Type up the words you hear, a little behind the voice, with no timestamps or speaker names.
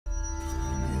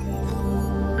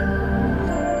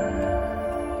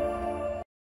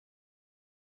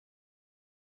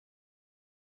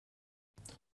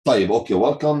Okay,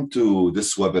 welcome to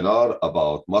this webinar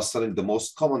about mastering the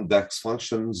most common DAX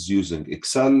functions using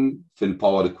Excel في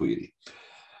الباور كويري.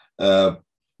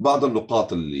 بعض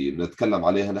النقاط اللي بنتكلم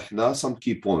عليها نحن some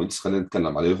key points خلينا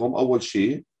نتكلم عليهم. أول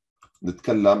شيء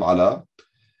نتكلم على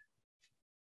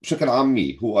بشكل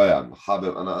عام who I am.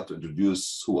 حابب أنا to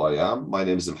introduce who I am. My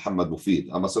name is Mohammed Mufid.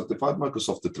 I'm a certified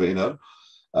Microsoft trainer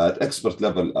at expert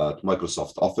level at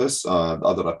Microsoft Office and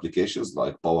other applications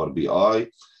like Power BI,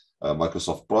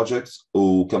 Microsoft projects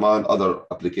وكمان other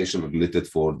application related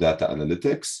for data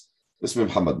analytics. اسمي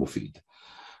محمد مفيد.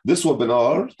 This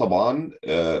webinar طبعا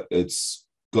it's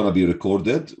gonna be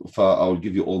recorded. I will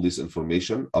give you all this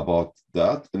information about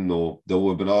that. إنه the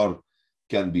webinar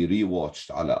can be rewatched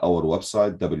على our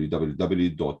website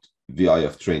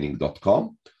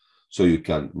www.viftraining.com, so you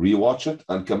can rewatch it,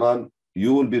 and كمان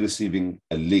you will be receiving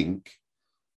a link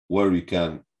where you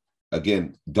can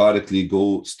again directly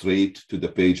go straight to the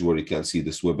page where you can see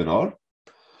this webinar.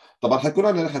 طبعا حيكون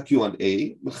عندنا نحن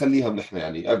Q&A بنخليها نحن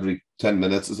يعني every 10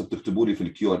 minutes. إذا بتكتبوا لي في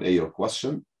ال Q&A your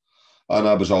question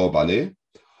أنا بجاوب عليه،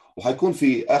 وحيكون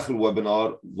في آخر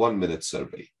الويبينار 1 minute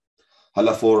survey.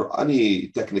 هلا for any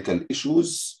technical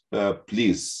issues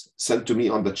please send to me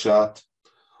on the chat.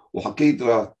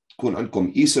 وحقيقة تكون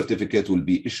عندكم e-certificate will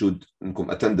be issued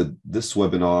إنكم attended this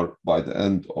webinar. By the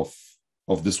end of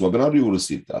this webinar you will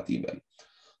receive that email.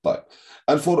 طيب.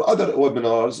 And for other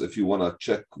webinars, if you want to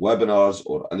check webinars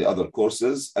or any other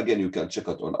courses, again you can check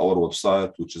it on our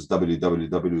website, which is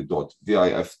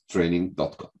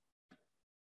www.viftraining.com.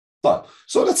 طيب.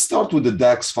 So let's start with the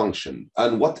DAX function.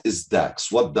 And what is DAX?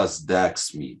 What does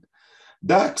DAX mean?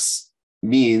 DAX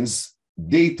means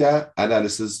data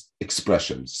analysis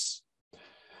expressions.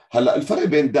 هلا الفرق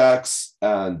بين DAX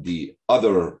and the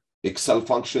other Excel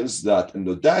functions that in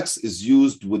the DAX is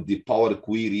used with the Power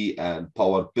Query and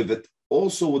Power Pivot,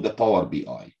 also with the Power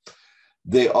BI.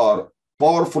 They are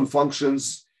powerful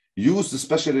functions used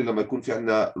especially لما يكون في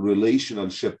عندنا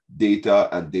relationship data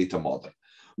and data model.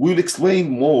 We'll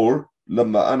explain more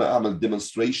لما أنا أعمل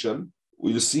demonstration.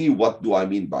 We'll see what do I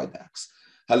mean by DAX.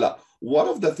 هلا one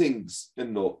of the things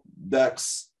إنه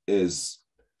DAX is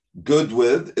good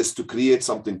with is to create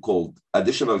something called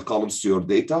additional columns to your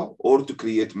data or to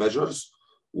create measures.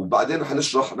 وبعدين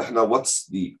هنشرح نحن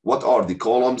what are the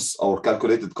columns or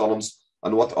calculated columns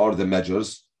and what are the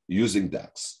measures using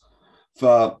DAX.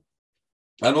 And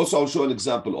also I'll show an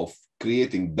example of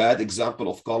creating bad example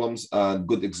of columns and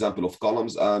good example of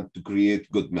columns and to create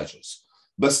good measures.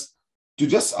 But to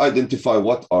just identify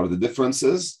what are the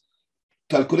differences,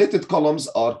 calculated columns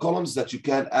are columns that you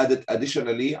can add it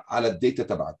additionally على الداتا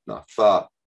تبعتنا.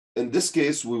 In this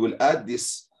case, we will add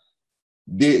this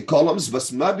columns, but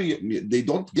maybe they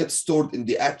don't get stored in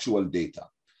the actual data.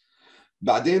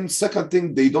 بعدين, second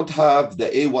thing, they don't have the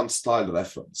A1 style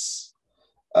reference.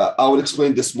 I will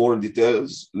explain this more in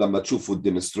details لما تشوفوا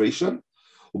demonstration.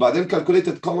 وبعدين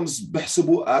calculated columns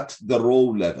بحسبوا at the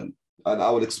row level. And I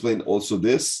will explain also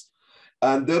this.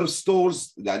 And their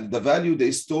stores, and the value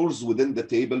they stores within the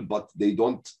table, but they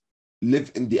don't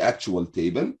live in the actual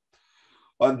table.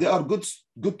 And they are good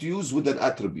to use within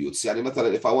attributes. يعني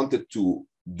مثلا if I wanted to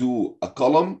do a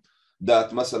column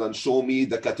that مثلا show me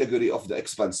the category of the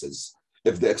expenses.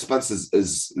 If the expenses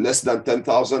is less than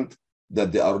 10,000,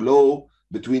 that they are low,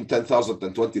 between 10,000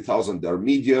 and 20,000, they're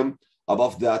medium,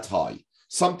 above that high.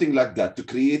 Something like that to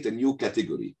create a new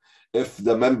category. If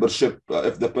the membership,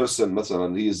 if the person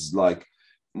مثلا he is like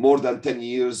more than 10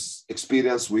 years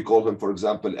experience, we call him, for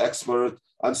example, expert,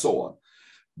 and so on.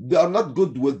 They are not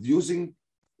good with using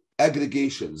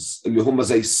aggregations اللي هم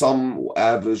زي sum,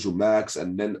 average, max,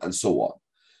 and min, and so on.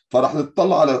 فراح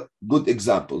نطلع على good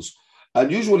examples.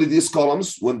 And usually these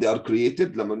columns, when they are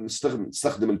created, لما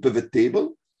نستخدم الpivot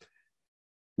table,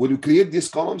 when you create these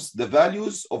columns, the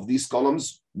values of these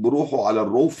columns بروحوا على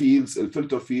row fields,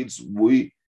 filter fields,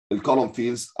 والcolumn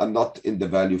fields, and not in the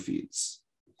value fields.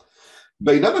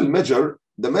 بينما الميجر,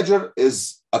 the measure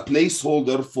is a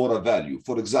placeholder for a value.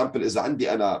 For example, إذا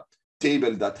عندي أنا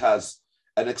table that has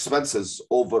an expenses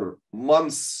over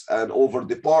months and over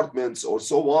departments or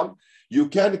so on, you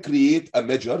can create a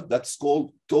measure that's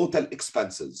called total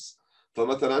expenses.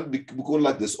 فمثلا بيكون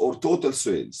like this, or total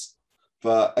sales.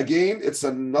 Again, it's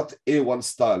a not A1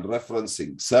 style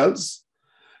referencing cells,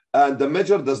 and the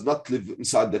measure does not live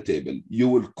inside the table. You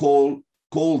will call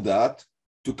that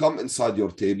to come inside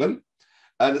your table.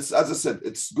 And it's, as I said,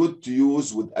 it's good to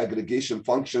use with aggregation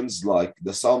functions like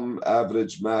the sum,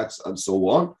 average, max, and so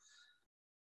on.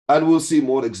 And we'll see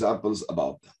more examples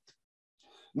about that.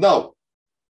 Now,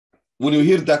 when you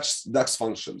hear DAX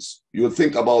functions, you'll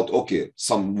think about, okay,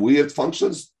 some weird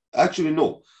functions. Actually,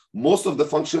 no. Most of the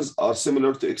functions are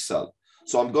similar to Excel.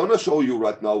 So I'm going to show you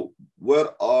right now where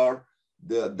are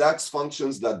the DAX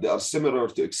functions that they are similar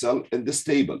to Excel in this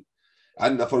table.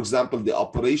 And for example, the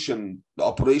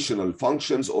operational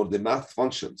functions or the math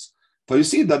functions. So you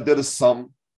see that there is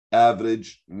sum,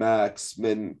 average, max,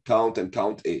 min, count, and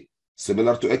count A,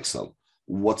 similar to Excel.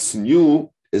 What's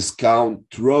new is count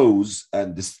rows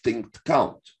and distinct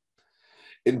count.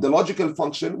 In the logical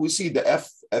function, we see the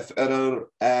F error,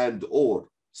 and, or,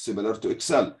 similar to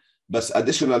Excel. But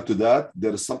additional to that,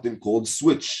 there is something called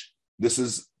switch. This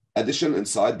is addition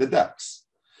inside the DAX.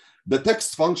 The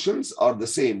text functions are the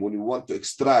same. When you want to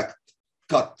extract,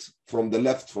 cut from the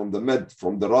left, from the mid,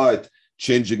 from the right,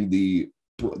 changing the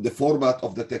format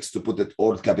of the text to put it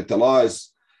all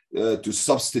capitalized, to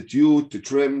substitute, to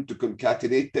trim, to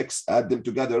concatenate text, add them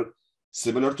together,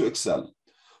 similar to Excel.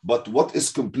 But what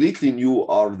is completely new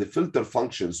are the filter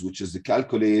functions, which is the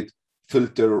calculate,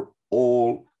 filter,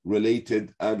 all,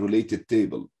 related, and related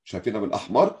table. شايفينها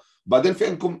بالأحمر. بعدين في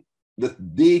عندكم the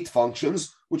date functions,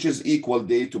 which is equal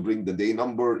day to bring the day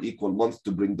number, equal month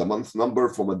to bring the month number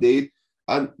from a date.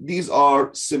 And these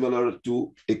are similar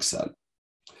to Excel.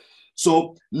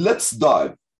 So let's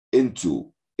dive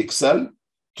into Excel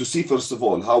to see, first of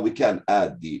all, how we can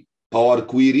add the Power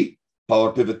Query,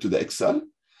 Power Pivot to the Excel.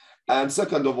 And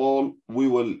second of all, we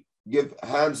will give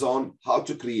hands-on how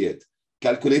to create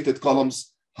calculated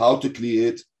columns, how to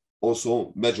create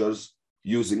also measures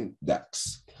using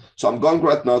DAX. So I'm going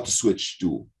right now to switch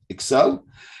to Excel.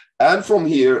 And from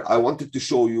here, I wanted to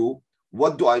show you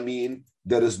what do I mean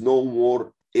there is no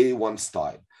more A1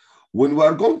 style. When we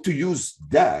are going to use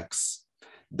DAX,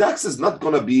 DAX is not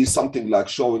going to be something like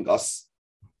showing us,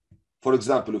 for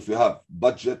example, if we have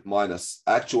budget minus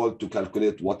actual to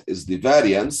calculate what is the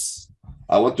variance,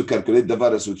 I want to calculate the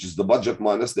variance, which is the budget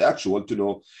minus the actual to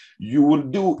know. You will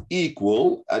do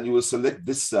equal and you will select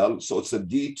this cell. So it's a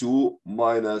D2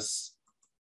 minus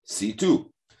C2.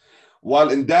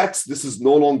 While in DAX, this is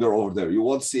no longer over there. You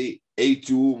won't see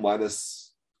A2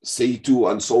 minus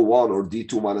C2 and so on, or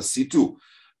D2 minus C2.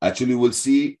 Actually, we'll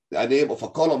see a name of a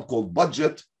column called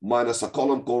budget minus a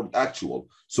column called actual.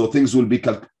 So things will be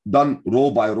done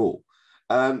row by row.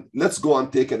 And let's go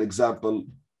and take an example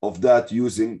of that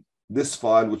using this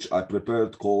file, which I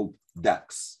prepared called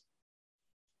DAX.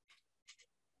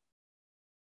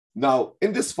 Now,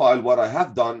 in this file, what I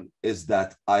have done is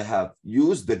that I have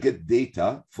used the get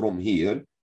data from here,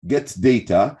 get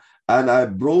data, and I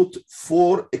brought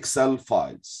 4 Excel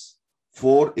files.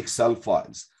 4 Excel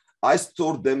files. I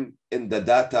stored them in the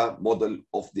data model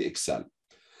of the Excel.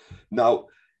 Now,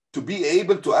 to be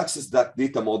able to access that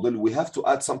data model, we have to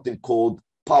add something called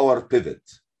Power Pivot.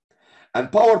 And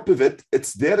Power Pivot,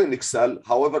 it's there in Excel.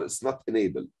 However, it's not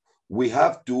enabled. We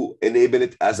have to enable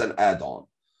it as an add-on.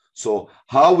 So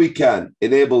how we can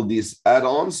enable these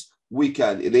add-ons? We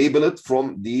can enable it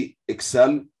from the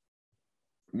Excel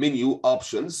menu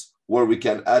options where we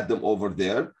can add them over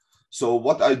there. So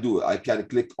what I do, I can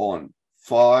click on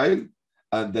File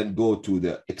and then go to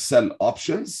the Excel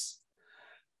options.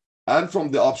 And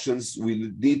from the options,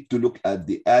 we need to look at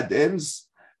the add-ins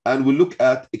and we look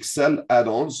at Excel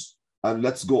add-ons. And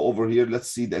let's go over here. Let's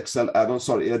see the Excel add-on,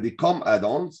 the COM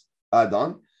add-ons,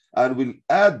 and we'll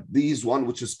add these one,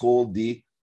 which is called the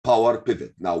Power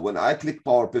Pivot. Now, when I click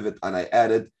Power Pivot and I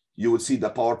add it, you will see the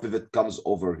Power Pivot comes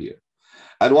over here.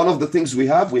 And one of the things we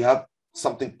have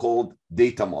something called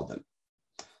data model.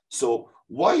 So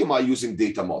why am I using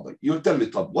data model? You'll tell me,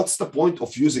 Todd, what's the point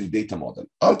of using data model?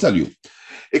 I'll tell you.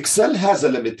 Excel has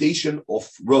a limitation of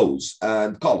rows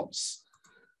and columns.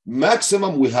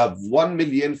 Maximum, we have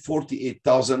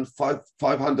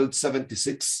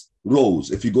 1,048,576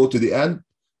 rows. If you go to the end,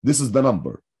 this is the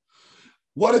number.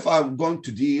 What if I'm going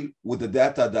to deal with the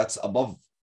data that's above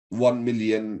 1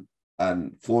 million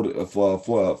and if you're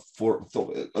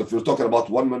talking about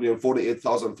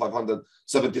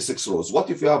 1,048,576 rows? What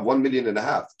if you have 1.5 million,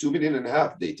 2.5 million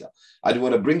data, and you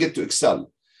want to bring it to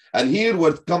Excel? And here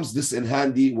where it comes this in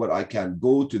handy, where I can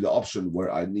go to the option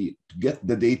where I need to get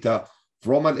the data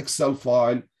from an Excel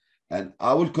file, and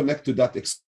I will connect to that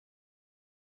Excel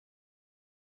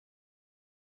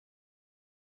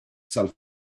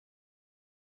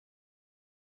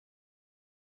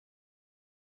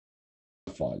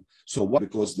file. So what?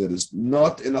 Because there is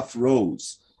not enough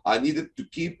rows. I needed to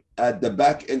keep at the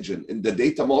back engine in the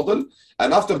data model.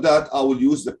 And after that, I will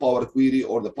use the Power Query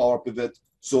or the Power Pivot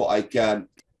so I can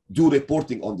do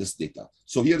reporting on this data.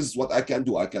 So here's what I can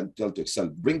do. I can tell to Excel,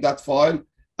 bring that file.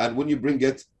 And when you bring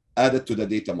it, add it to the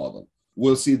data model.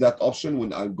 We'll see that option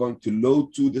when I'm going to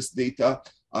load to this data.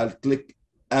 I'll click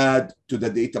add to the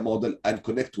data model and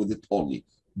connect with it only.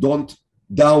 Don't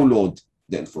download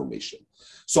the information.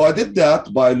 So I did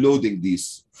that by loading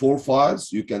these 4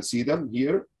 files. You can see them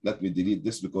here. Let me delete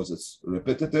this because it's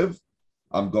repetitive.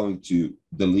 I'm going to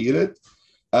delete it.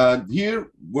 And here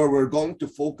where we're going to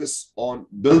focus on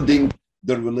building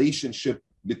the relationship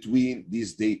between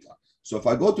these data. So if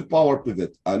I go to Power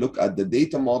Pivot, I look at the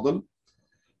data model,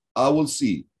 I will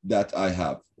see that I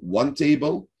have one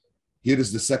table. Here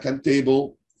is the second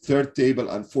table, third table,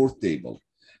 and fourth table.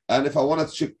 And if I want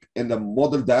to check in the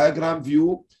model diagram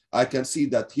view, I can see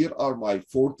that here are my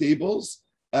 4 tables,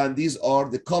 and these are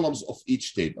the columns of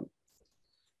each table.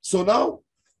 So now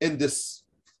in this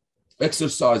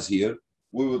exercise here,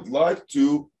 we would like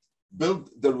to build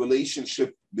the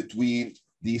relationship between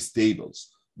these tables.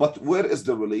 But where is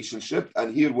the relationship?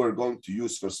 And here we're going to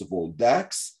use, first of all,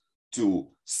 DAX to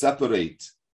separate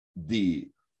the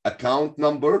account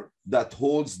number that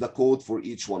holds the code for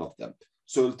each one of them.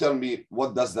 So you'll tell me,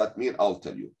 what does that mean? I'll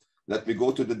tell you. Let me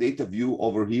go to the data view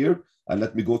over here, and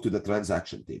let me go to the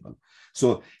transaction table.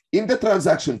 So in the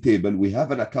transaction table, we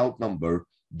have an account number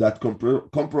that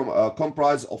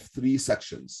comprise of 3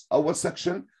 sections. Our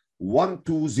section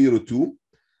 1202,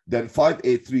 then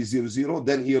 58300,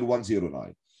 then here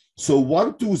 109. So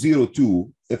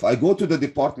 1202, if I go to the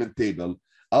department table,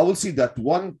 I will see that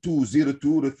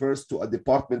 1202 refers to a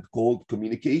department called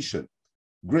communication.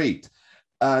 Great.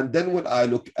 And then when I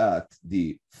look at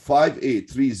the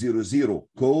 58300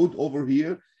 code over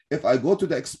here, if I go to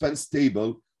the expense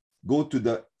table, go to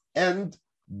the end,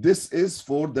 this is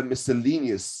for the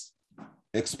miscellaneous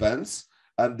expense.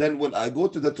 And then when I go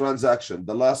to the transaction,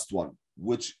 the last one,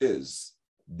 which is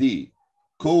the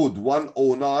code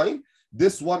 109,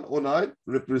 this 109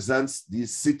 represents the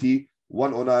city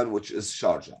 109, which is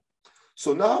Sharjah.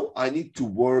 So now I need to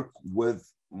work with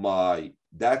my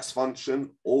DAX function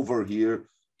over here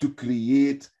to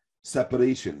create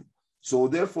separation. So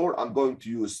therefore, I'm going to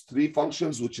use 3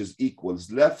 functions, which is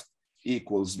equals left,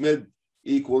 equals mid,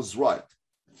 equals right.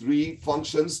 3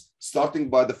 functions starting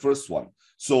by the first one.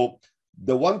 So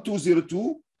the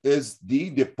 1202 is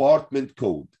the department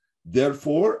code.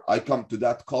 Therefore, I come to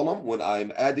that column when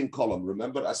I'm adding column.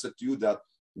 Remember, I said to you that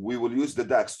we will use the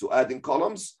DAX to add in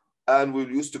columns, and we'll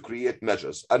use to create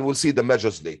measures, and we'll see the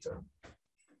measures later.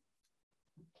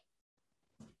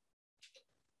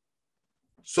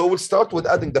 So we'll start with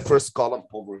adding the first column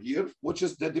over here, which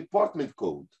is the department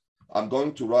code. I'm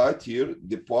going to write here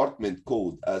department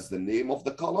code as the name of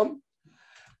the column.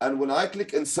 And when I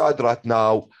click inside right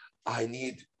now, I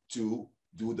need to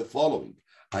do the following.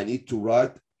 I need to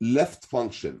write left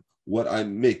function where I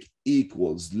make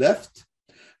equals left.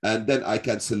 And then I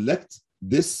can select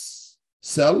this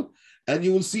cell. And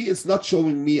you will see it's not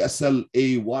showing me a cell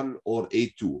A1 or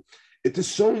A2. It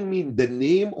is showing me the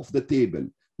name of the table,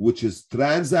 which is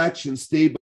transactions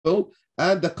table,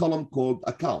 and the column called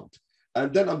account.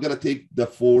 And then I'm going to take the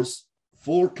first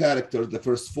 4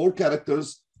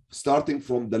 characters, starting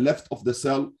from the left of the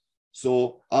cell.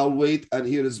 So I'll wait, and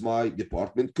here is my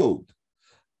department code.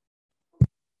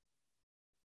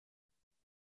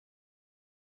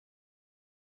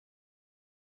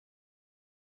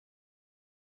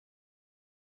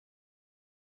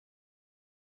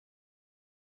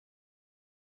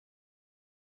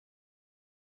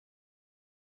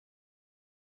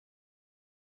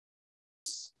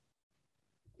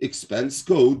 Expense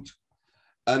code.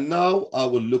 And now I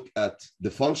will look at the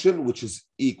function, which is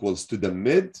equals to the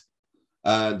mid,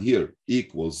 and here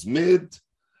equals mid.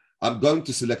 I'm going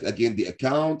to select again the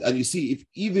account, and you see,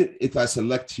 even if I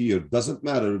select here, doesn't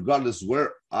matter, regardless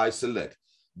where I select,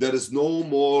 there is no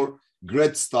more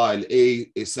grid style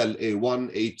a cell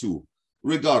A1, A2.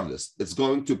 Regardless, it's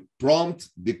going to prompt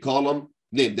the column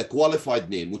name, the qualified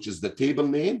name, which is the table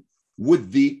name,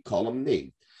 with the column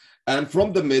name. And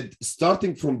from the mid,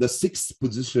 starting from the 6th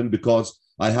position, because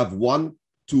I have 1,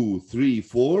 2, 3,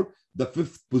 4, the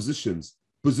 5th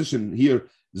position here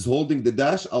is holding the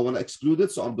dash. I want to exclude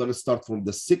it. So I'm going to start from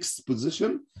the 6th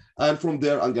position. And from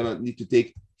there, I'm going to need to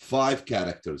take 5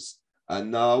 characters. And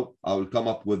now I will come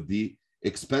up with the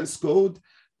expense code.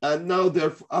 And now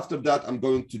after that, I'm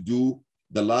going to do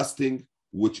the last thing,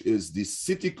 which is the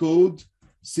city code.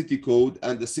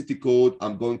 And the city code,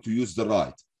 I'm going to use the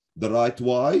right. The right,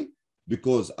 why?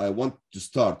 Because I want to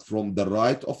start from the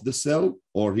right of the cell,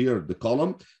 or here the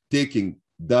column, taking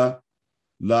the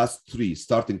last 3,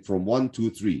 starting from 1, 2,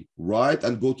 3, right,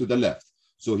 and go to the left.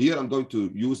 So here I'm going to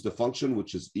use the function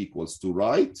which is equals to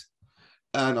right,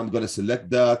 and I'm going to select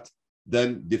that,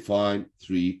 then define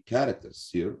 3 characters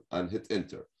here and hit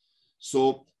enter.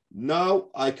 So now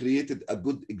I created a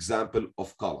good example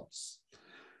of columns.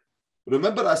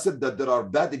 Remember I said that there are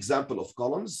bad example of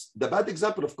columns. The bad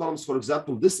example of columns, for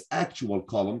example, this actual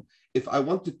column, if I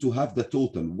wanted to have the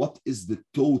total, what is the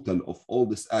total of all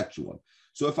this actual?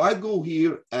 So if I go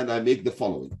here and I make the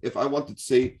following, if I wanted to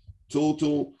say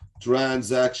total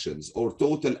transactions or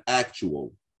total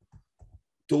actual,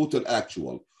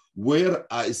 where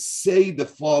I say the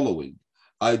following,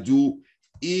 I do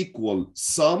equal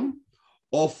sum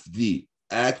of the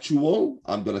actual,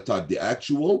 I'm going to type the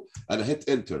actual and I hit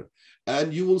enter.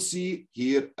 And you will see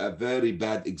here a very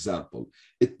bad example.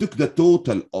 It took the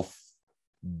total of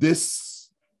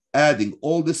this, adding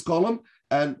all this column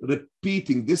and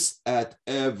repeating this at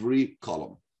every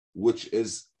column, which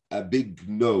is a big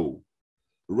no.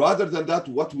 Rather than that,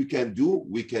 what we can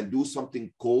do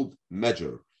something called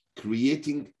measure,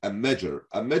 creating a measure.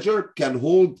 A measure can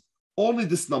hold only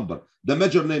this number. The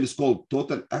measure name is called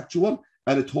total actual,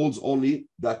 and it holds only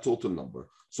that total number.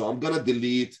 So I'm going to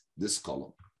delete this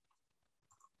column.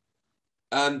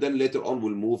 And then later on,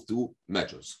 we'll move to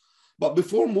measures. But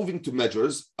before moving to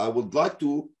measures, I would like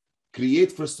to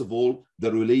create, first of all, the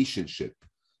relationship.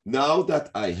 Now that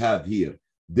I have here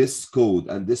this code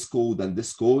and this code and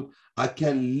this code, I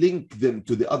can link them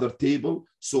to the other table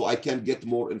so I can get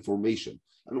more information.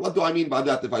 And what do I mean by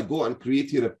that? If I go and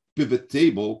create here a pivot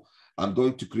table, I'm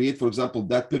going to create, for example,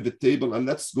 that pivot table, and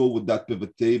let's go with that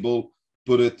pivot table,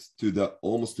 put it to the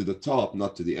almost to the top,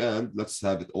 not to the end. Let's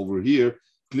have it over here.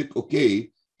 Click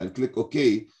OK and click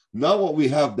OK. Now what we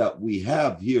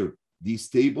have here these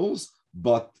tables,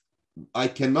 but I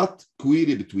cannot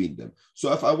query between them.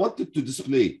 So if I wanted to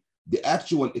display the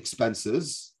actual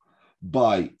expenses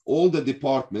by all the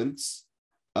departments,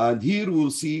 and here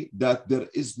we'll see that there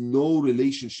is no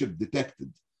relationship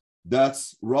detected.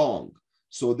 That's wrong.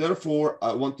 So therefore,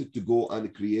 I wanted to go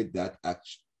and create that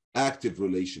active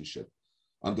relationship.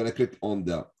 I'm going to click on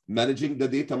the managing the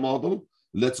data model.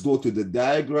 Let's go to the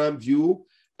diagram view.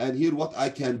 And here what I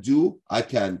can do, I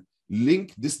can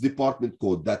link this department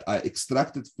code that I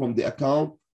extracted from the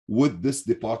account with this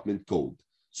department code.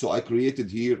 So I created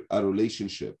here a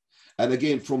relationship. And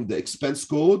again, from the expense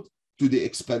code to the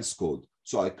expense code.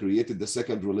 So I created the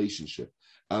second relationship.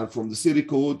 And from the city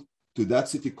code to that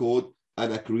city code,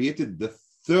 and I created the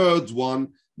third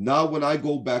one. Now, when I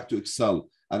go back to Excel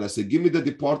and I say, give me the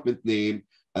department name,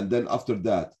 and then after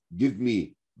that, give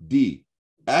me the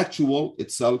actual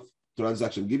itself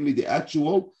transaction, give me the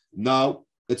actual. Now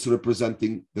it's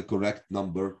representing the correct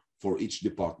number for each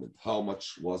department. How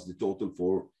much was the total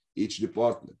for each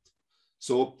department?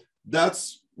 So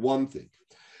that's one thing.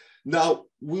 Now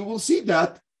we will see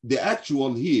that the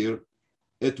actual here,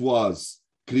 it was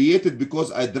created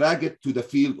because I drag it to the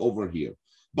field over here.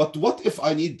 But what if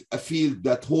I need a field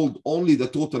that hold only the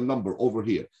total number over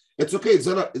here? It's okay,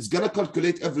 it's gonna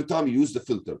calculate every time you use the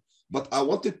filter. But I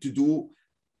wanted to do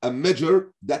a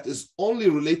measure that is only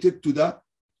related to the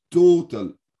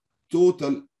total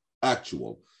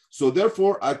actual. So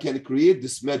therefore, I can create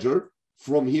this measure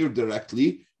from here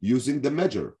directly using the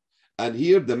measure. And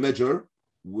here the measure,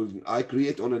 when I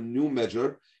create on a new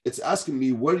measure, it's asking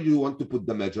me where you want to put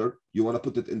the measure. You want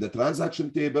to put it in the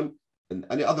transaction table, in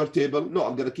any other table? No,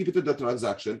 I'm going to keep it in the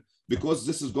transaction because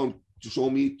this is going to show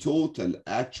me total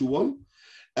actual.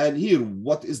 And here,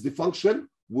 what is the function?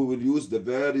 We will use the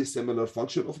very similar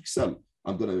function of Excel.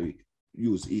 I'm going to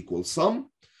use equal sum.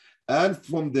 And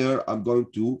from there, I'm going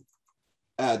to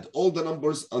add all the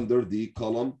numbers under the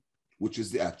column, which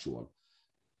is the actual.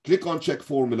 Click on check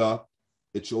formula.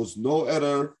 It shows no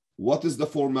error. What is the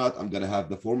format? I'm going to have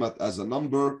the format as a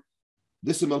number,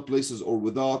 decimal places or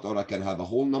without, or I can have a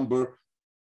whole number.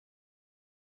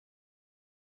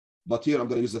 But here I'm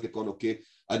going to use the click on OK.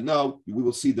 And now we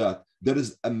will see that there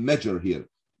is a measure here.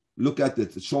 Look at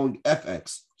it. It's showing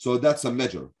FX. So that's a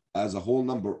measure as a whole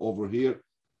number over here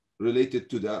related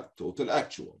to the total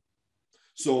actual.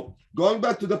 So going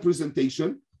back to the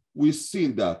presentation, we've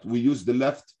seen that we use the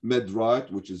left, mid, right,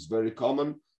 which is very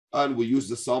common. And we use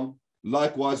the sum.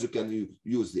 Likewise, you can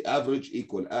use the average,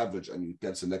 equal average, and you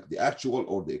can select the actual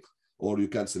or you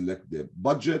can select the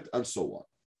budget and so on.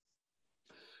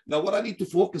 Now, what I need to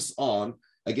focus on,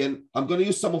 again, I'm going to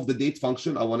use some of the date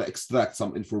function. I want to extract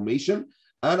some information,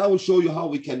 and I will show you how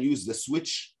we can use the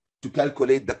switch to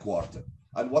calculate the quarter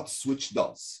and what switch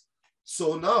does.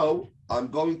 So now I'm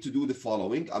going to do the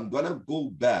following. I'm going to go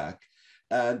back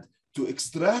and to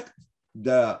extract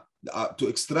the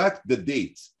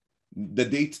date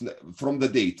from the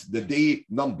date, the day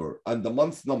number and the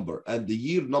month number and the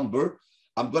year number,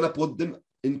 I'm going to put them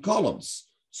in columns.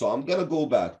 So I'm going to go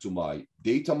back to my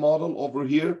data model over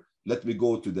here. Let me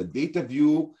go to the data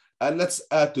view and let's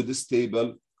add to this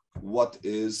table what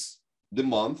is the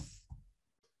month.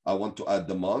 I want to add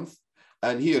the month.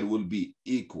 and here will be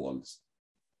equal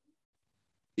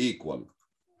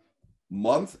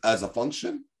month as a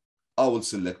function. I will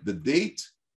select the date,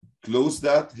 close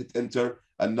that, hit enter,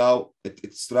 and now it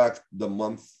extracts the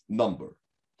month number.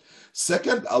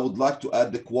 Second, I would like to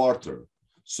add the quarter.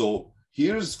 So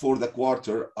here's for the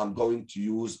quarter, I'm going to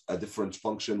use a different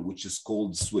function, which is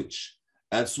called switch.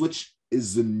 And switch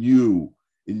is a new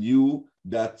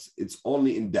that it's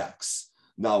only in DAX.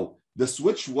 Now, the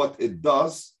switch, what it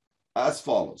does as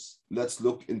follows. Let's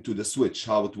look into the switch,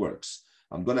 how it works.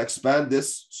 I'm going to expand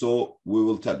this, so we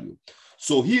will tell you.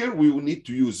 So here we will need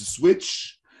to use a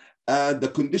switch, and the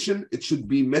condition, it should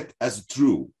be met as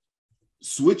true.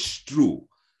 Switch true.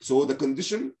 So the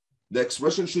condition, the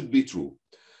expression should be true.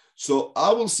 So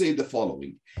I will say the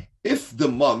following. If the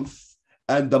month,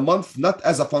 and the month not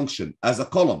as a function, as a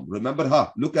column,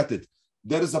 remember, look at it.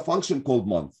 There is a function called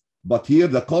month, but here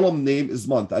the column name is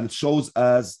month, and it shows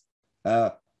as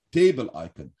a table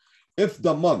icon. If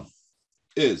the month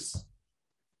is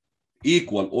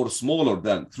equal or smaller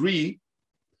than 3,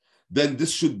 then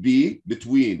this should be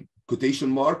between quotation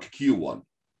mark Q1.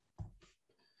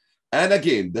 And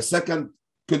again, the second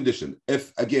condition,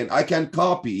 if again, I can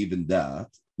copy even that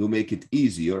to make it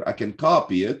easier, I can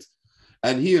copy it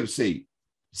and here say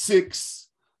 6,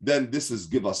 then this is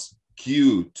give us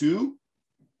Q2.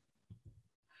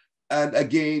 And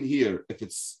again here, if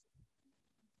it's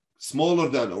smaller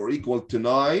than or equal to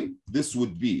 9, this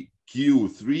would be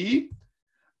Q3.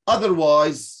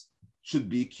 Otherwise, should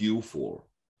be Q4.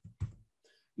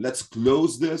 Let's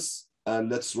close this and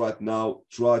let's right now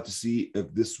try to see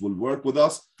if this will work with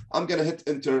us. I'm going to hit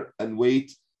enter and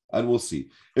wait, and we'll see.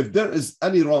 If there is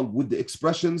any wrong with the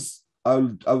expressions,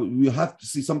 we have to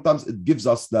see. Sometimes it gives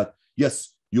us that,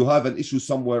 yes, you have an issue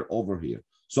somewhere over here.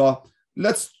 So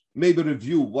let's maybe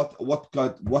review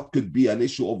what could be an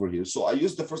issue over here. So I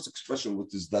use the first expression,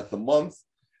 which is that the month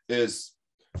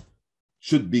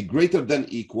should be greater than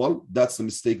equal. That's the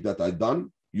mistake that I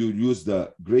done. You use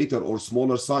the greater or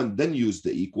smaller sign, then use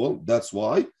the equal. That's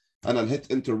why. And I'll hit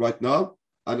enter right now,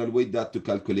 and I'll wait that to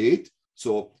calculate.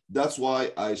 So that's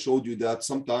why I showed you that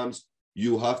sometimes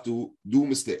you have to do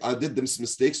mistakes. I did these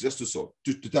mistakes just to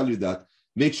tell you that.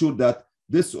 Make sure that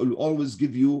this will always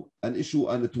give you an issue,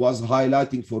 and it was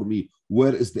highlighting for me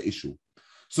where is the issue.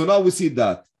 So now we see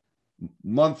that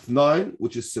month 9,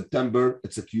 which is September,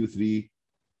 it's a Q3.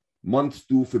 Month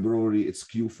 2, February, it's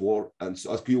Q4 and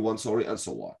Q1, sorry, and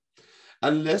so on.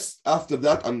 Unless after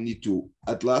that, I need to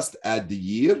at last add the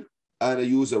year, and I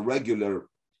use a regular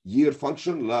year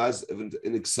function as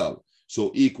in Excel.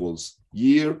 So equals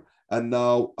year, and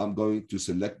now I'm going to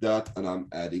select that, and I'm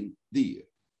adding the year.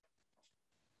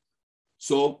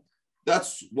 So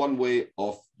that's one way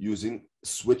of using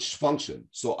switch function.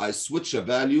 So I switch a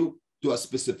value to a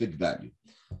specific value.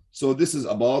 So this is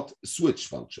about switch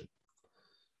function.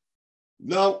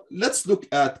 Now, let's look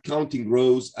at counting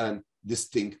rows and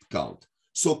distinct count.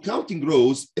 So counting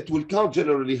rows, it will count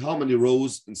generally how many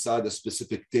rows inside a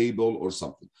specific table or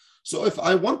something. So if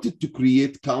I wanted to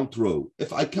create count row,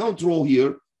 if I count row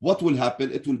here, what will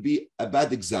happen? It will be a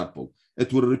bad example.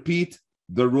 It will repeat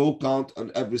the row count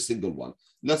on every single one.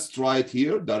 Let's try it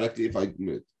here directly. If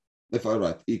I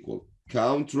write equal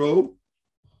count row,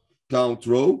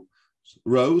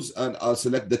 rows, and I'll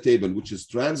select the table, which is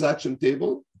transaction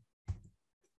table.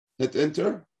 Hit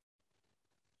enter,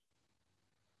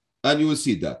 and you will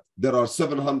see that there are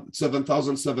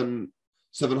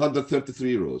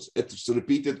 7,733 rows. It's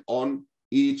repeated on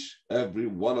every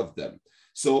one of them.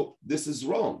 So this is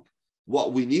wrong.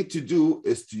 What we need to do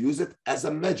is to use it as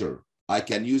a measure. I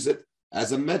can use it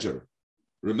as a measure.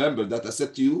 Remember that I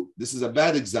said to you, this is a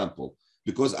bad example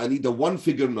because I need a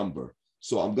one-figure number.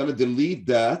 So I'm going to delete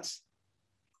that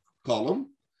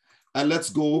column, and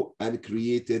let's go and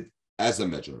create it as a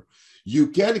measure. You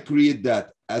can create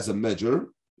that as a measure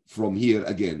from here.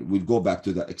 Again, we'll go back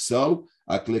to the Excel.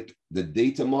 I click the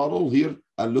data model here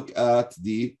and look at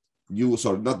the new,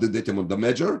 sorry, not the data model, the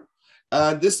measure.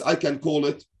 And this, I can call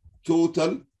it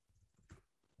total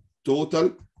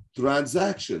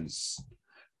transactions.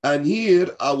 And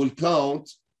here I will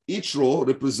count, each row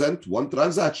represent one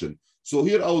transaction. So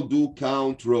here I will do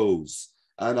count rows,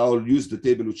 and I will use the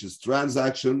table, which is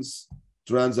transactions,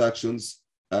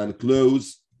 and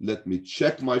close. Let me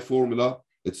check my formula.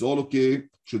 It's all okay.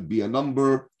 Should be a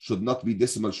number, should not be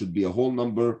decimal, should be a whole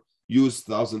number. Use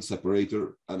 1000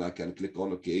 separator, and I can click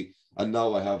on OK. And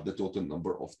now I have the total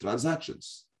number of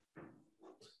transactions.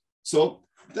 So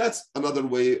that's another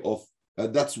way of,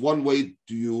 that's one way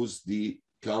to use the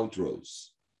count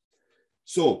rows.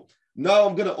 So now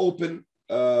I'm going to open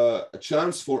a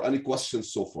chance for any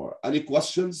questions so far. Any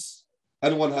questions?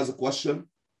 Anyone has a question?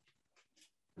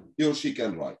 he or she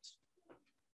can write.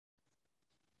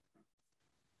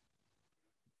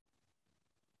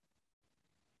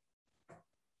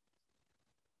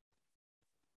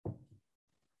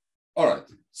 All right,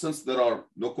 since there are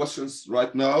no questions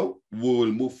right now, we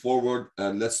will move forward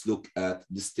and let's look at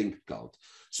distinct count.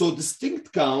 So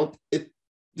distinct count, it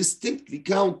distinctly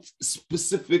counts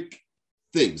specific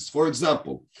things. For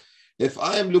example, if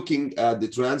I am looking at the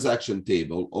transaction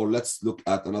table, or let's look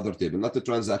at another table, not the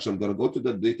transaction, I'm going to go to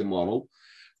the data model,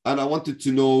 and I wanted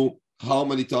to know how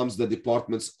many times the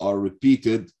departments are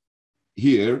repeated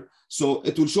here. So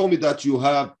it will show me that you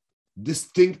have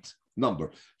distinct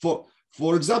number.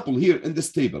 For example, here in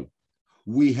this table,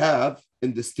 we have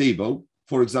in this table,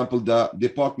 for example, the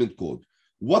department code.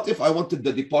 What if I wanted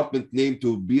the department name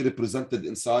to be represented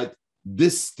inside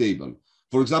this table?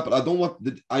 For example, I don't want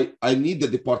I need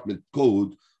the department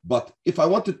code, but if I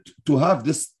wanted to have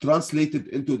this translated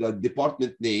into the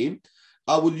department name,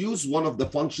 I will use one of the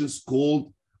functions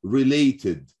called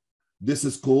related. This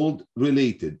is called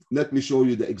related. Let me show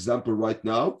you the example right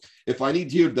now. If I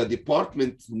need here the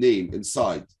department name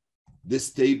inside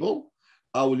this table,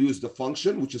 I will use the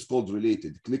function which is called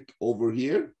related. Click over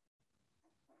here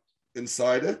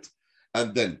inside it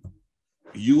and then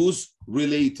use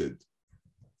related.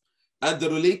 And the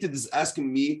related is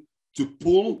asking me to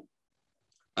pull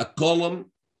a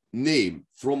column name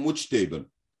from which table.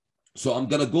 So I'm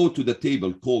going to go to the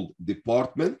table called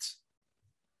department,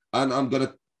 and I'm going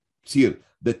to here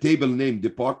the table name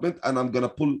department, and I'm going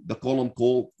to pull the column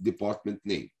called department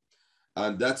name.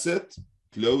 And that's it.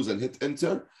 Close and hit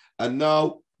enter. And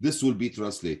now this will be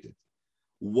translated.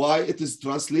 Why it is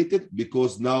translated?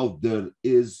 Because now there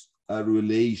is a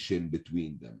relation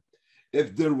between them.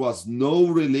 If there was no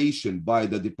relation by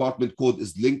the department code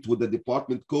is linked with the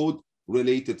department code,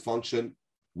 related function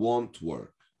won't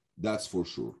work. That's for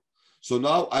sure. So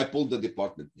now I pulled the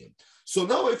department name. So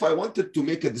now if I wanted to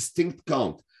make a distinct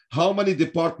count, how many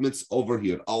departments over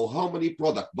here, or how many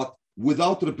product, but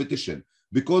without repetition,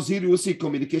 because here you will see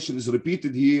communication is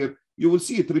repeated here, you will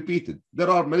see it repeated. There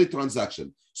are many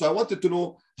transactions. So I wanted to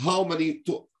know how many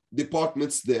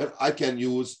departments there. I can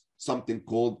use something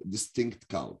called distinct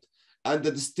count. And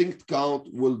the distinct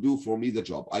count will do for me the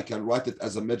job. I can write it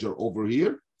as a measure over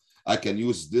here. I can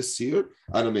use this here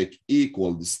and I make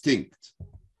equal distinct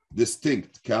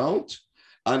count.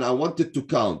 And I wanted to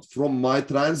count from my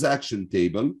transaction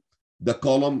table, the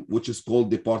column which is called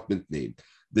department name.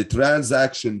 The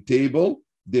transaction table,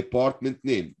 department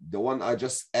name, the one I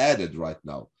just added right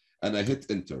now. And I hit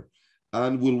enter.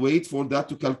 And we'll wait for that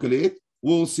to calculate.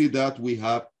 We'll see that we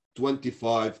have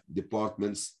 25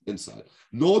 departments inside.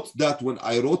 Note that when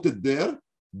I wrote it there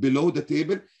below the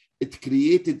table, it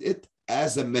created it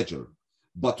as a measure.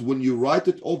 But when you write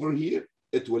it over here,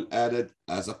 it will add it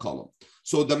as a column.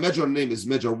 So the measure name is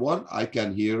measure one. I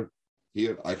can here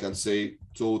I can say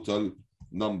total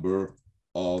number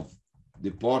of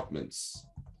departments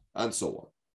and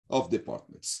so on of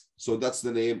departments. So that's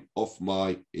the name of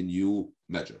my new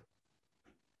measure.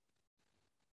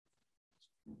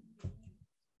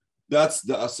 That's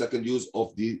the second use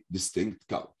of the distinct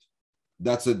count.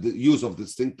 That's the use of the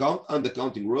distinct count and the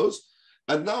counting rows.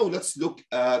 And now let's look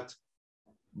at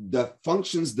the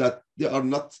functions that they are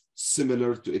not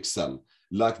similar to Excel,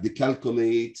 like the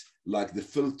calculate, like the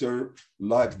filter,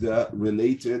 like the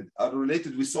related.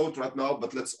 Related, we saw it right now,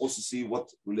 but let's also see what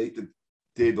related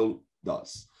table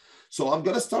does. So I'm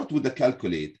going to start with the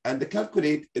calculate. And the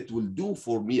calculate, it will do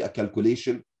for me a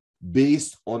calculation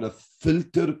based on a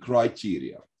filter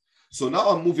criteria. So now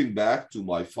I'm moving back to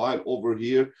my file over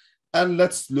here, and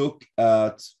let's look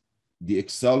at the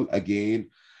Excel again.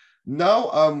 Now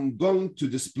I'm going to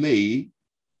display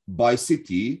by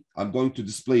city. I'm going to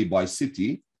display by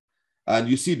city. And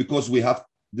you see, because we have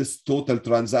this total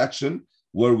transaction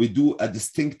where we do a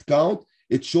distinct count,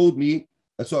 it showed me,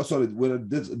 sorry, when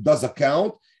it does a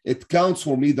count, it counts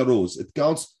for me the rows. It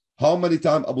counts how many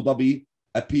times Abu Dhabi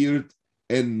appeared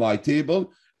in my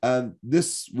table. And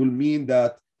this will mean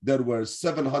that there were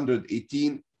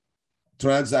 718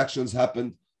 transactions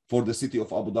happened for the city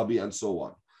of Abu Dhabi and so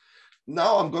on.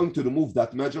 Now I'm going to remove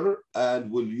that measure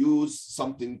and we'll use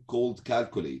something called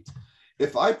calculate.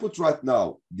 If I put right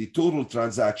now the total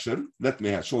transaction, let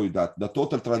me show you that the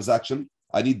total transaction,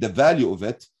 I need the value of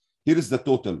it. Here is the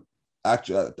total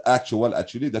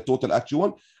actually the total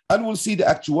actual, and we'll see the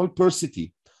actual per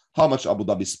city. How much Abu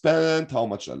Dhabi spent, how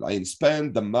much Al Ain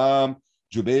spent, Dammam,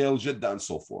 Jubail, Jeddah, and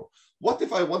so forth. What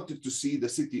if I wanted to see the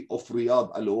city of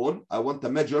Riyadh alone? I want a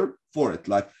measure for it,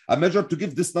 like a measure to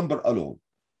give this number alone.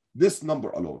 This number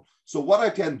alone. So what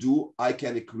I can do, I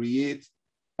can create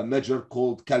a measure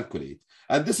called calculate.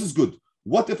 And this is good.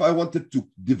 What if I wanted to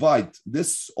divide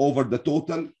this over the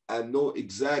total and know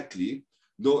exactly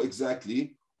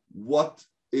what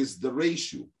is the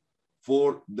ratio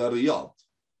for the Riyadh?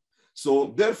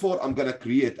 So therefore, I'm going to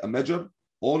create a measure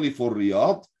only for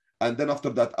Riyadh. And then after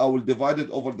that, I will divide it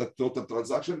over the total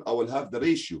transaction. I will have the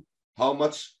ratio, how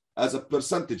much as a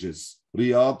percentages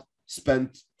Riyadh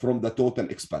spent from the total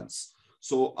expense.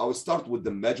 So I will start with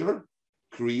the measure,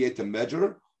 create a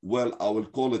measure. Well, I will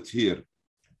call it here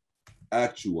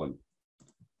actual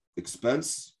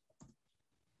expense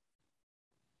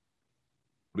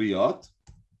Riyadh.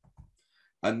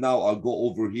 And now I'll go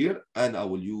over here and I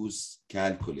will use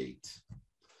calculate.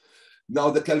 Now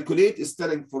the calculate is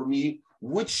telling for me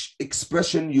which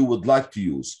expression you would like to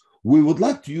use. We would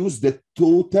like to use the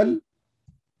total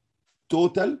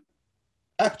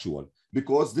actual,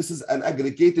 because this is an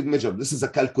aggregated measure. This is a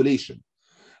calculation.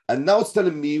 And now it's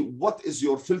telling me what is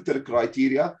your filter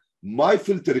criteria. My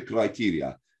filter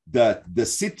criteria that the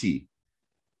city,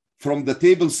 from the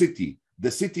table city, the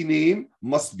city name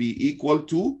must be equal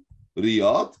to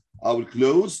Riyadh. I will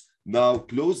close. Now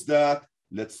close that.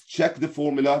 Let's check the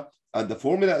formula. And the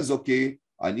formula is okay.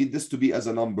 I need this to be as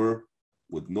a number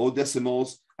with no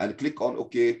decimals, and click on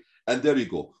OK. And there you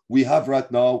go. We have right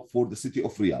now for the city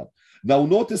of Riyadh. Now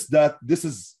notice that this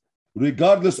is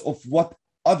regardless of what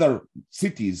other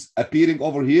cities appearing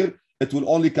over here, it will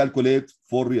only calculate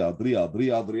for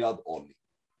Riyadh only.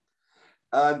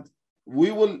 And we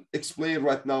will explain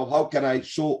right now how can I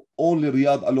show only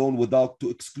Riyadh alone without to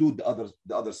exclude the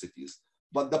other cities.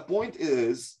 But the point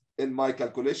is, in my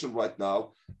calculation right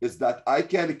now, is that I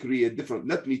can create different.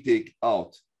 Let me take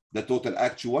out the total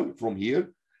actual from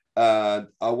here. And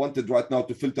I wanted right now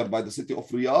to filter by the city of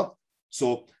Riyadh.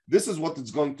 So this is what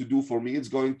it's going to do for me. It's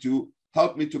going to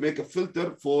help me to make a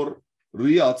filter for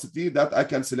Riyadh city that I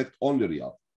can select only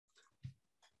Riyadh.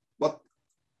 But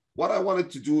what I wanted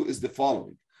to do is the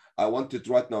following. I wanted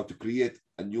right now to create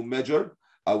a new measure.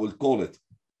 I will call it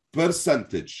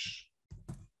percentage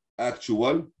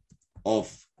actual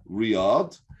of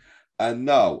Riyadh. And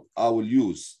now I will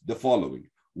use the following,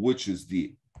 which is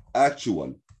the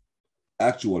actual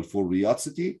for Riyadh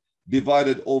city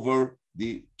divided over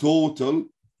the total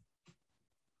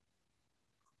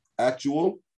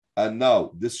actual. And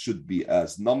now this should be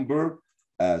as number,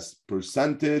 as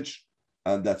percentage,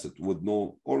 and that's it, with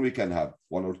no, or we can have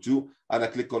one or two. And I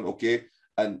click on OK,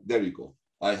 and there you go.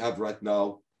 I have right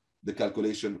now the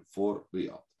calculation for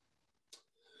Riyadh.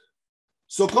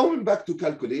 So coming back to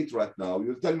calculate right now,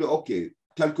 you'll tell me, okay,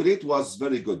 calculate was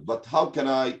very good, but how can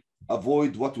I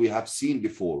avoid what we have seen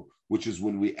before, which is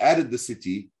when we added the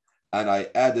city and I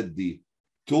added the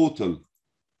total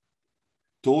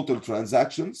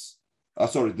transactions,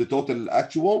 the total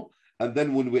actual, and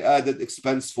then when we added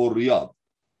expense for Riyadh,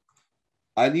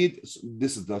 I need,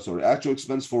 this is the, actual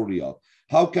expense for Riyadh.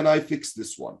 How can I fix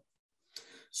this one?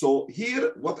 So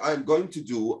here, what I'm going to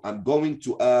do, I'm going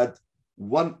to add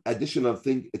one additional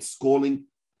thing. It's calling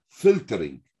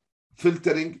filtering to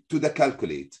the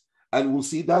calculate. And we'll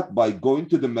see that by going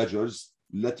to the measures.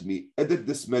 Let me edit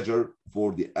this measure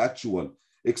for the actual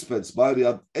expense by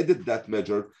Riyadh, edit that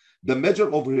measure. The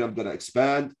measure over here, I'm going to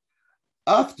expand.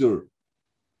 After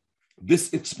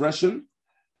this expression,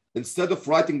 instead of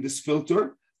writing this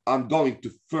filter, I'm going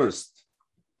to first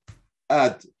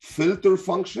add filter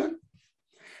function.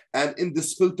 And in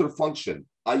this filter function,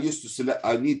 I need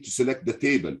to select the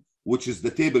table, which is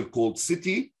the table called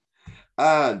city.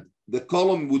 And the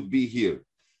column would be here.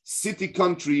 City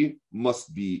country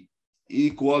must be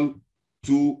equal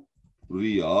to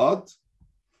Riyadh.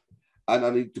 And I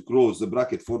need to close the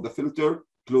bracket for the filter,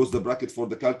 close the bracket for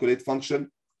the calculate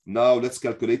function. Now let's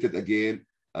calculate it again.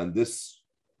 And this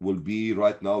will be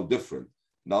right now different.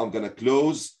 Now I'm going to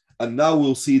close. And now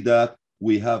we'll see that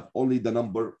we have only the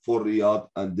number for Riyadh,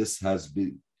 and this has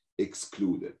been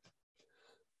excluded.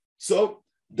 So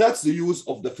that's the use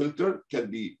of the filter. Can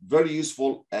be very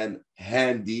useful and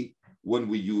handy when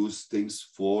we use things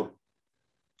for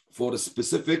a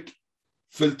specific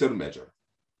filter measure.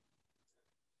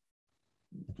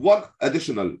 One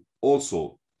additional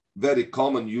also very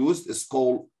common used is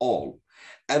called all.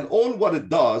 And all, what it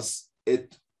does,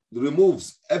 it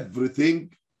removes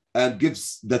everything and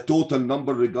gives the total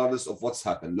number regardless of what's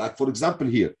happened. Like for example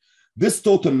here, this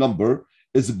total number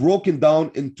is broken down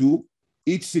into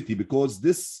each city because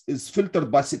this is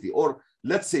filtered by city, or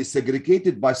let's say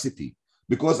segregated by city,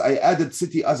 because I added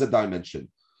city as a dimension.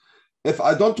 If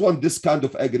I don't want this kind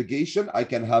of aggregation, I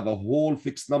can have a whole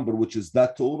fixed number, which is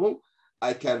that total.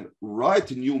 I can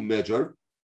write a new measure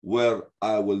where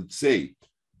I will say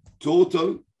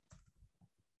total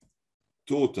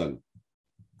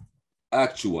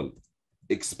actual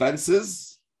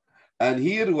expenses. And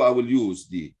here I will use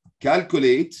the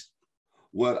calculate,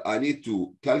 where I need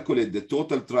to calculate the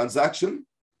total transaction.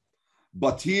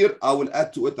 But here I will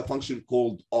add to it a function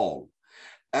called all.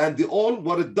 And the all,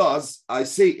 what it does, I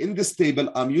say in this table,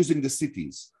 I'm using the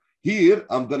cities. Here,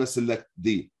 I'm going to select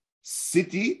the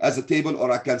city as a table,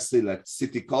 or I can select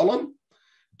city column,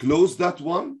 close that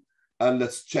one, and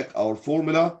let's check our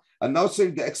formula. And now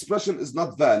saying the expression is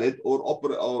not valid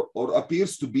or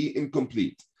appears to be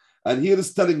incomplete. And here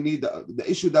is telling me that the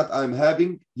issue that I'm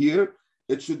having here,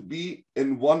 it should be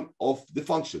in one of the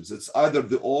functions. It's either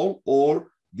the all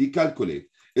or the calculate.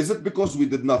 Is it because we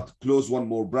did not close one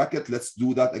more bracket? Let's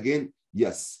do that again.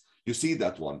 Yes, you see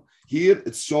that one. Here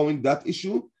it's showing that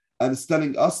issue and it's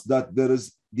telling us that there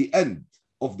is the end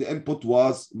of the input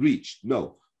was reached.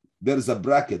 No, there is a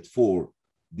bracket for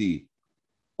the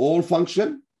all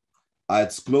function.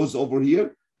 It's closed over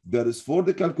here. There is for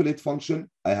the calculate function,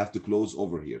 I have to close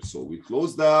over here. So we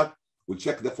close that, we'll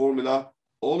check the formula,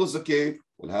 all is okay,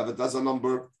 we'll have it as a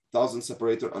number, 1000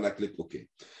 separator, and I click OK.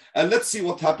 And let's see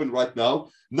what happened right now.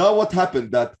 Now what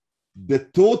happened that the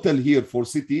total here for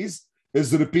cities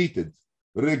is repeated,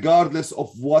 regardless of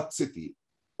what city.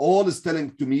 All is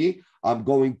telling to me, I'm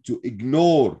going to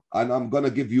ignore, and I'm going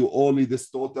to give you only this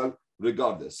total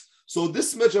regardless. So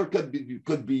this measure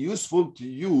could be useful to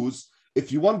use if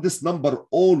you want this number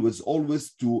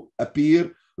always to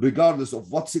appear regardless of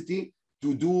what city,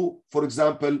 to do, for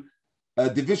example, a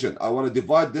division. I want to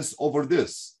divide this over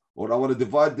this, or I want to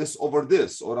divide this over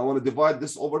this, or I want to divide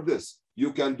this over this.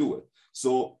 You can do it.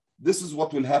 So this is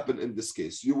what will happen in this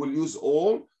case. You will use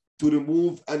all to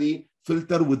remove any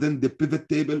filter within the pivot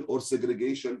table or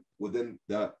segregation within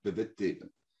the pivot table.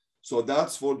 So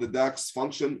that's for the DAX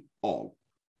function all.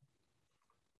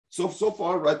 So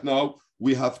far right now,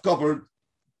 we have covered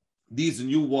these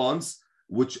new ones,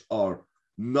 which are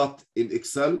not in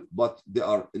Excel, but they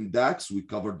are in DAX. We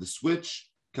covered the switch,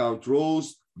 count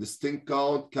rows, distinct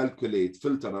count, calculate,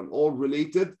 filter, and all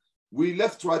related. We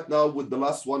left right now with the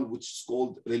last one, which is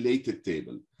called related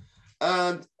table.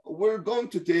 And we're going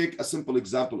to take a simple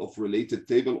example of related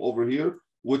table over here,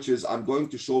 which is I'm going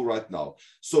to show right now.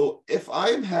 So if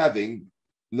I'm having,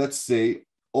 let's say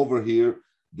over here,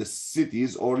 the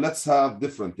cities, or let's have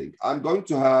different thing. I'm going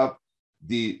to have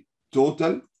the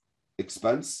total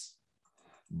expense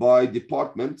by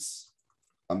departments.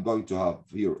 I'm going to have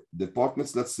here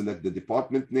departments. Let's select the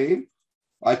department name.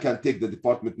 I can take the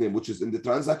department name, which is in the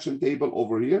transaction table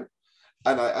over here.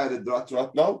 And I added that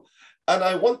right now. And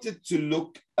I wanted to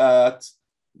look at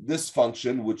this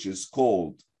function, which is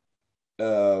called,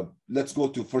 let's go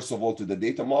to, first of all, to the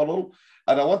data model.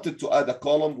 And I wanted to add a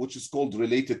column, which is called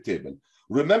related table.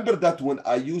 Remember that when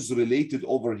I use related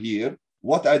over here,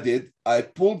 what I did, I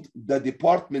pulled the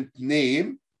department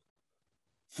name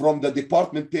from the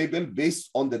department table based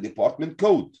on the department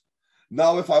code.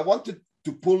 Now, if I wanted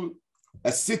to pull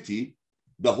a city,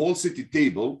 the whole city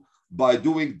table, by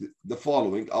doing the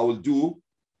following, I will do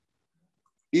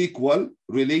equal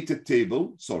related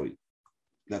table. Sorry,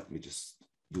 let me just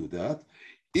do that.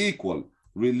 Equal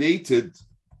related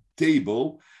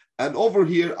table. And over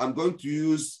here, I'm going to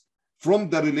use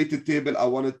from the related table, I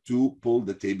wanted to pull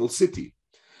the table city.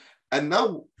 And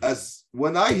now,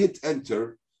 when I hit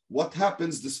enter, what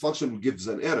happens? This function gives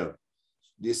an error.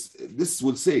 This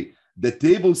will say the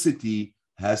table city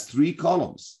has 3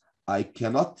 columns. I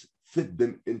cannot fit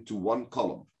them into one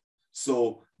column.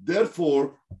 So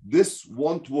therefore, this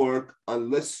won't work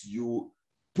unless you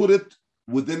put it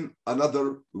within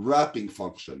another wrapping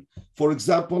function. For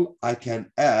example, I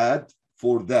can add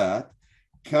for that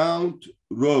count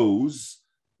rows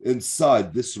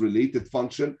inside this related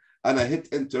function, and I hit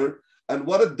enter. And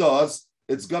what it does,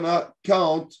 it's gonna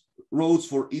count rows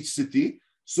for each city.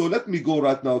 So let me go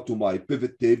right now to my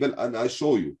pivot table and I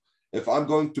show you if I'm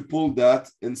going to pull that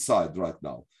inside right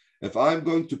now. If I'm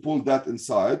going to pull that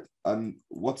inside, and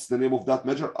what's the name of that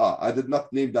measure? I did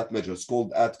not name that measure. It's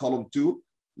called add column 2.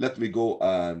 Let me go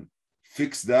and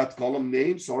fix that column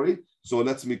name, sorry. So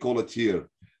let me call it here,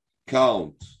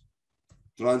 count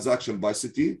transaction by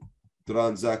city,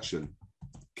 transaction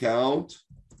count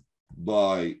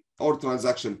by, or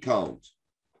transaction count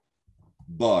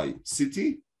by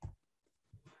city.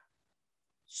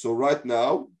 So right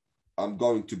now, I'm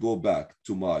going to go back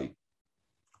to my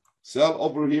cell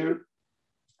over here.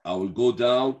 I will go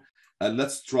down and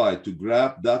let's try to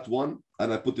grab that one.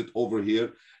 And I put it over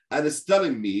here. And it's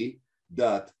telling me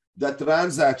that the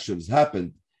transactions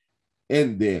happened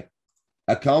in the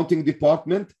accounting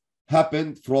department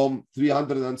happened from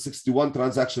 361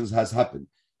 transactions has happened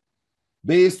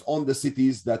based on the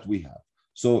cities that we have.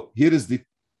 So here is the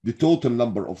total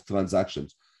number of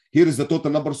transactions. Here is the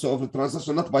total number of the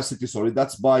transaction, not by city, sorry,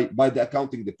 that's by the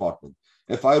accounting department.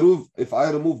 If I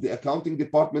remove the accounting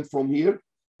department from here,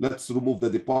 let's remove the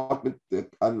department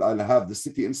and I'll have the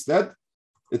city instead.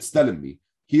 It's telling me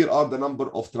here are the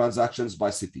number of transactions by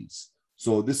cities.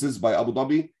 So this is by Abu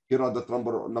Dhabi. Here are the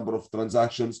number of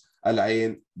transactions, Al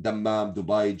Ain, Dammam,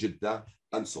 Dubai, Jeddah,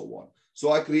 and so on.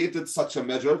 So I created such a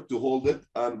measure to hold it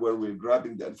and where we're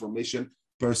grabbing the information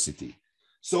per city.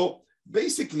 So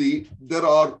basically, there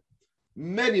are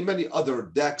many other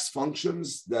DAX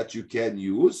functions that you can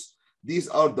use. These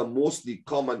are the mostly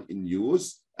common in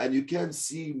use, and you can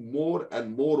see more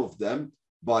and more of them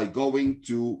by going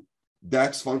to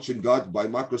DAX function guide by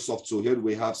Microsoft. So here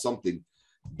we have something,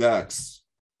 DAX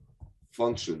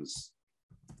functions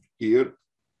here,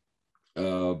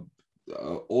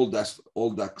 all DAX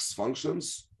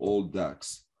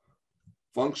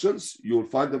functions. You'll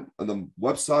find them on the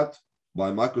website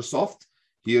by Microsoft.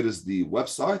 Here is the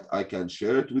website. I can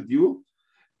share it with you.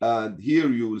 And here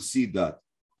you will see that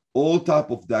all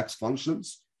type of DAX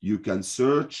functions, you can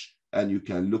search and you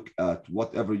can look at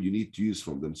whatever you need to use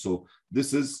from them. So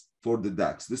this is for the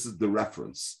DAX. This is the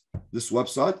reference. This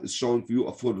website is showing you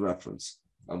a full reference.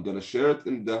 I'm going to share it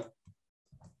in the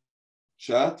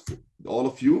chat for all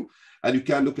of you, and you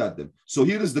can look at them. So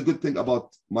here is the good thing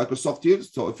about Microsoft here.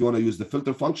 So if you want to use the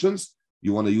filter functions,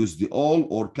 you want to use the all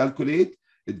or calculate,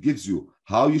 it gives you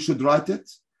how you should write it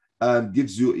and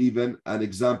gives you even an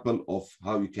example of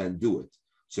how you can do it.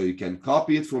 So you can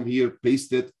copy it from here,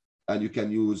 paste it, and you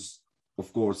can use,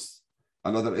 of course,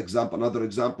 another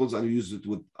examples, and you use it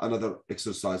with another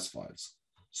exercise files.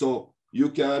 So you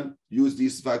can use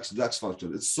these DAX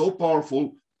functions. It's so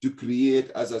powerful to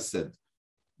create, as I said,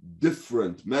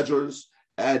 different measures,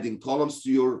 adding columns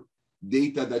to your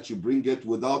data that you bring it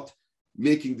without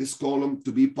making this column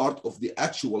to be part of the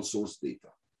actual source data.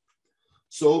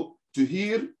 So to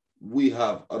here, we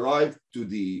have arrived to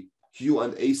the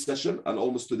Q&A session and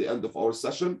almost to the end of our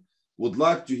session. Would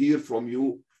like to hear from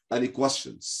you any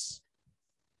questions.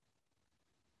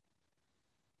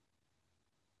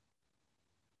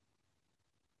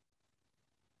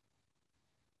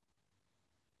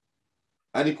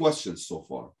 Any questions so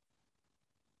far?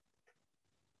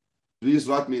 Please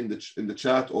write me in the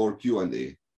chat or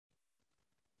Q&A.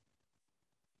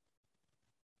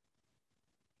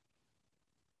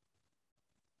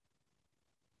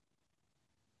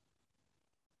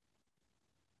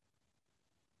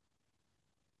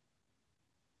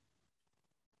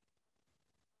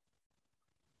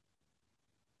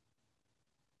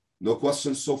 No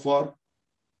questions so far?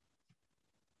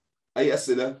 أي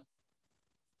أسئلة؟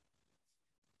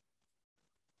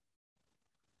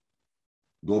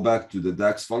 Go back to the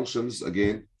DAX functions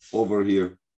again over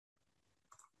here.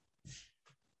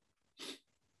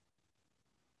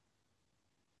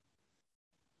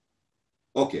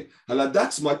 Okay, هلا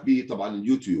DAX might be طبعا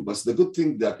new to you, but the good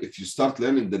thing that if you start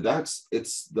learning the DAX,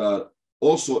 it's the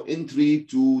also entry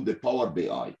to the Power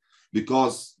BI,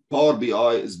 because Power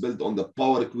BI is built on the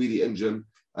Power Query engine,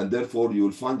 and therefore you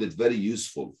will find it very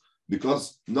useful,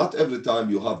 because not every time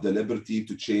you have the liberty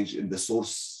to change in the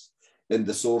source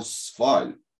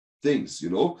file things, you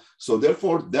know. So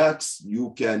therefore DAX,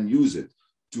 you can use it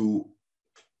to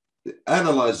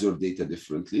analyze your data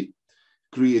differently,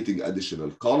 creating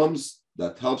additional columns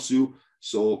that helps you.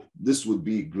 So this would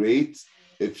be great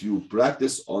if you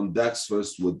practice on DAX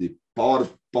first with the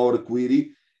Power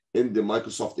Query in the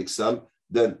Microsoft Excel,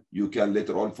 then you can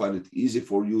later on find it easy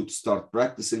for you to start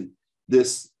practicing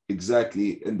this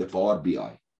exactly in the Power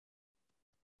BI.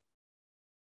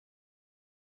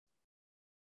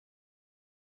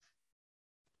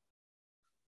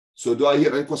 So do I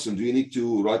hear any question? Do you need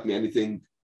to write me anything?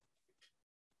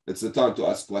 It's the time to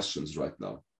ask questions right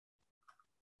now.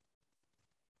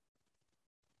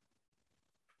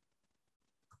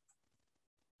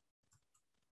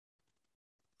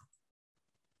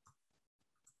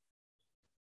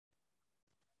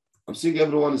 I'm seeing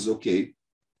everyone is okay.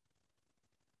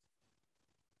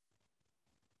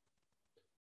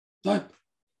 Type.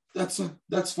 That's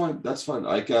fine. That's fine.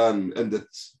 I can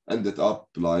end it up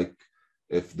like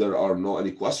if there are no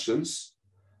any questions.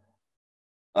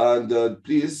 And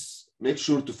please make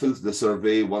sure to fill the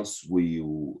survey once we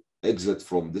exit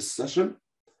from this session.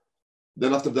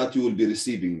 Then after that, you will be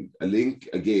receiving a link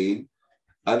again.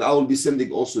 And I will be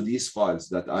sending also these files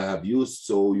that I have used,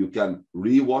 so you can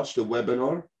rewatch the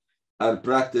webinar and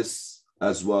practice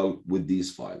as well with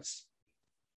these files.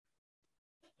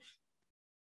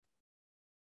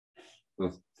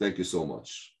 Well, thank you so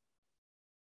much.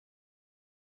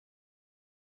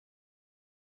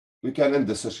 We can end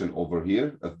the session over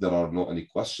here if there are no any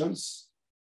questions.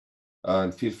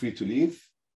 And feel free to leave.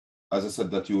 as I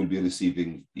said, that you will be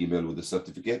receiving email with the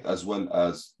certificate as well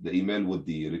as the email with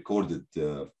the recorded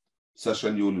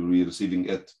session. You will be receiving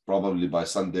it probably by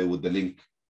Sunday with the link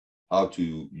how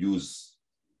to use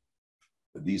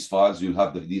these files. You'll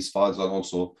have these files and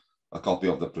also a copy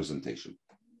of the presentation.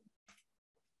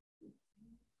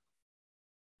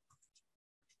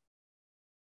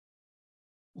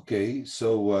 Okay,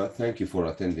 so thank you for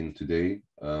attending today.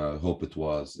 I hope it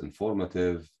was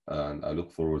informative, and I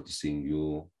look forward to seeing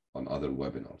you on other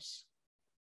webinars.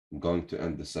 I'm going to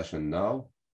end the session now.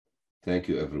 Thank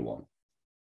you, everyone.